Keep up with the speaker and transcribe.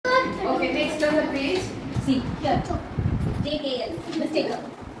on the page. See here. JKL. Mistake.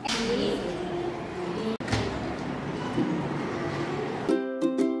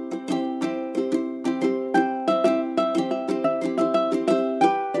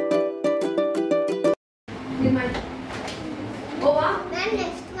 Over. Then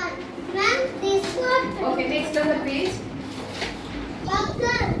next one. Then this one. Okay, next on the page.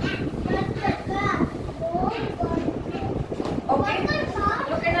 Okay.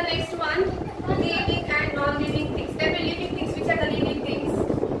 Look at the next one. Living and non-living things. Tell me living things. Which are the living things?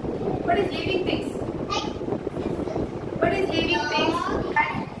 What is living things? What is living things?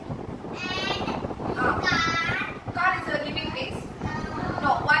 Car is a living things. No,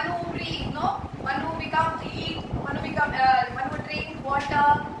 one who breathe. No, one who become eat. One who drink water.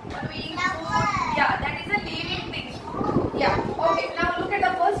 One who eat food. Yeah, that is a living thing. Yeah. Okay. Now look at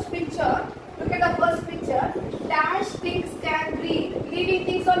the first picture. Look at the first picture. Dash things can breathe. Living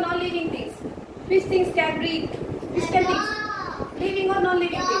things or non-living things? Which things can breathe? Which can things? Living or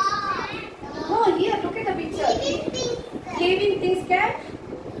non-living things? No, here look at the picture. Living things can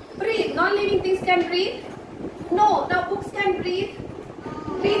breathe. Non-living things can breathe? No. Now books can breathe.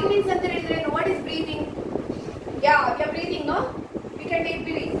 Breathe means that there is rain. What is breathing? Yeah, we are breathing, no? We can take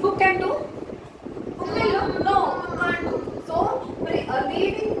breathing. Book can do? Book will do? No, book can't do. So,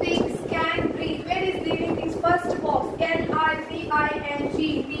 living things can breathe. Where is living things? First box. L-I-V-I-N-G.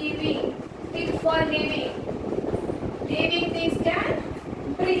 Living. Think for living. Living things can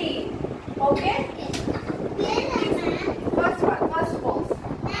breathe. Okay? First one. First box.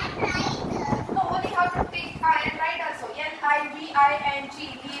 No, only have to take I and write also. L-I-V-I-N-G.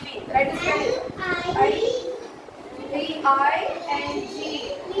 Living. Write the spelling. I-V-I-N-G.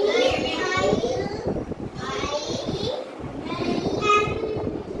 Living.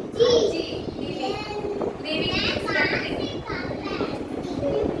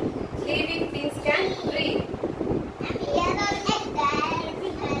 Living things can breathe.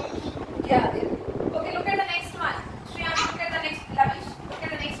 Yeah. Okay, look at the next one. Shreya, look at the next. Lavish, look at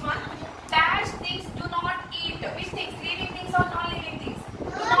the next one. Dash things do not eat. Which things? Living things or non-living things?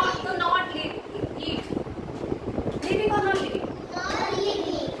 Do not eat. Living or non-living?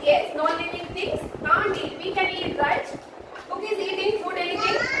 Non-living. Yes, non-living things can't eat. We can eat, right? Who is eating food?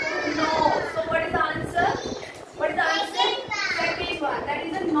 Anything? No. So what is the answer? What is the answer? Second one. That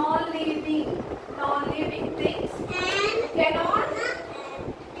is a non-living. Non-living things cannot.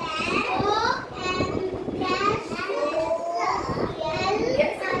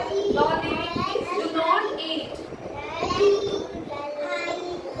 Yes. Non-living things do not eat.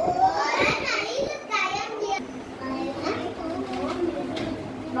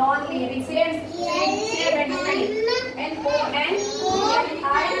 Non-living. Say N-O-N-L-I-V-I-N-G.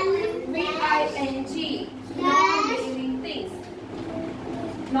 Non-living things.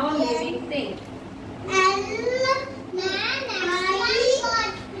 Non-living things.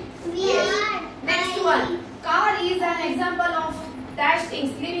 Yes. Next one. Car is an example of dash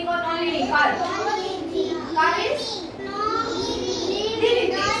things. Living or non-living? Car. Car is living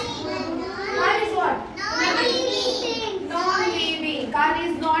things. Car is what? Non-living. Car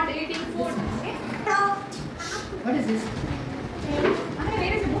is not eating food. Okay? What is this?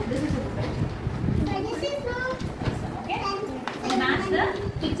 Where is the book? This is the book, right? Okay? You match the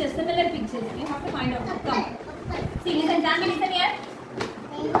pictures, similar pictures. You have to find out. Come. See, listen, Janvi, listen here.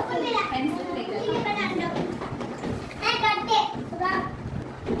 Pencil, take it.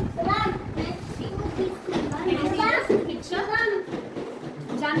 Can you see this picture?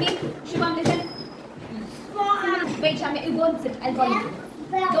 Janvi, Shubham, listen. Wait, Janvi, you go and sit. I'll call you.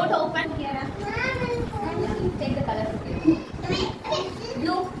 Don't open here. Take the color.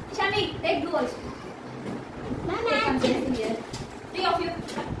 Blue. Janvi, take blue also. Take some chairs here. 3 of you.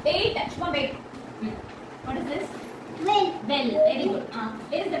 8. Shubham, wait. What is this? Well. Very good.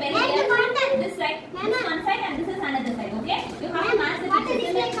 Where is the well here? This side. This one side and this is another side. Okay? You have to match the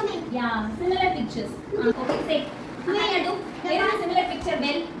pictures. Yeah, similar pictures. Okay, say. Where is a similar picture?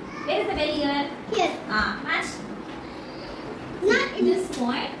 Well. Where is the well here? Here. Match. Not this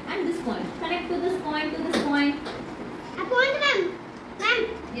point and this point. Connect to this point to this point. A point, ma'am. Ma'am.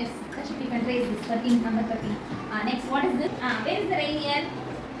 Yes, that should be trace this 13, number 13. Next, what is this? Where is the rain here?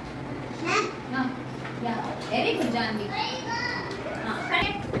 Yeah, very good, Janvi.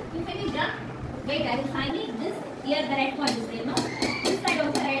 Connect. You finished, huh? Wait, I will sign it. This here the red point is there, no? This side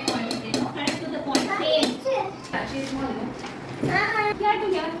also the red point is there, no? Connect to the point. Same. She is small, no? Here to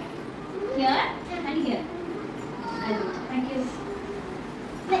here. Here and here. I'll do. Thank you.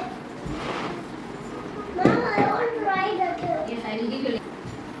 Mom, I want to write that. Yes, I will give you.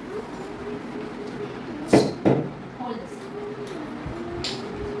 Hold this.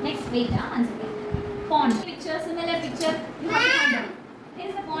 Next. Wait, one second. Pond. Picture, similar picture. You have to find out. There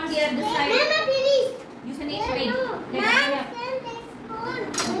is a pond here, this side. Mama, finish. You finish, wait. Tell.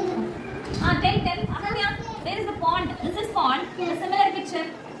 Ahanya, there is the pond. This is pond. A similar picture.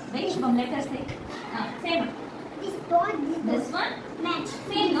 Wait, Shubham, let us say. Same. This pond. This one? Match.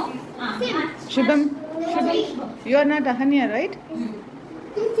 Same, no? Same. Match. Shubham, Shubham. you are not Ahanya, right?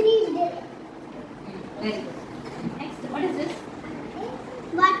 2, 3 is there. Very good. Next, what is this?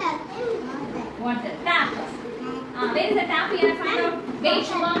 Water. Water. Tap. Where is the tap here? Find out. Wait,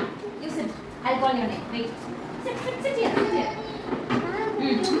 Shubham. You sit. I'll call your name. Wait. Sit here.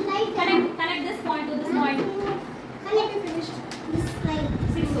 Connect this point to this point. Connect this line.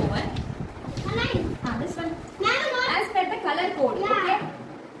 6 over. Connect. This one. Mama, not. As per the color code. Yeah. Okay.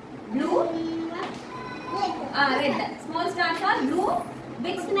 Blue. Red. Red. Small stars are blue.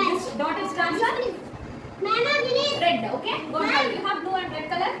 Big dotted stars are Mama, finish. red. Okay. Go ahead. You have blue and red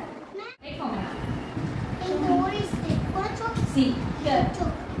color. Wait for me. See here.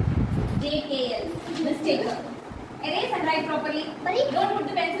 JKL. Mistake. Erase and write properly. Don't put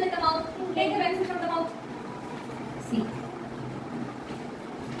the pencil in the mouth. Take the pencil from the mouth. See.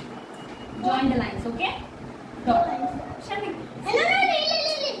 Join the lines, okay? Dot. Shall we?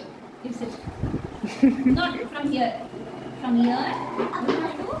 You sit. Not from here. From here, you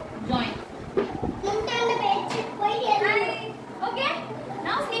have to join. Okay?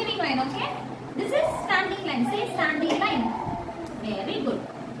 Now sleeping line, okay? This is standing line. Say standing line. Very good.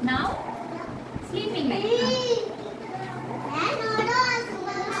 Now, sleeping line.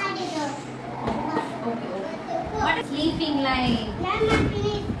 Okay. What is sleeping line?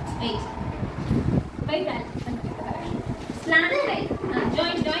 Wait. Slant line.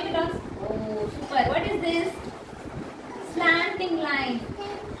 Join the dots. Oh, super. What is this? Slanting line.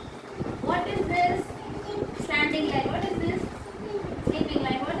 What is this? Standing line. What is this? Sleeping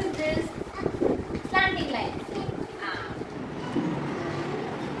line. What is this? Slanting line.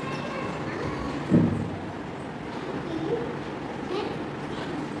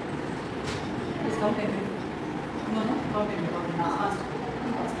 Yes, count it. No, count it. Fast.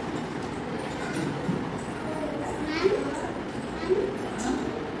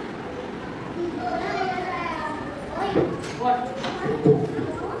 What?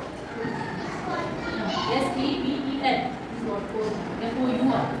 Yes, E, N. This is what goes. Therefore, you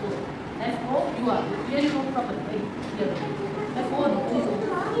are. Therefore, you are. Here you go properly. Right? Here. Therefore, no. Please go. You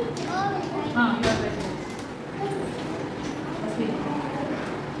are right. Let's see.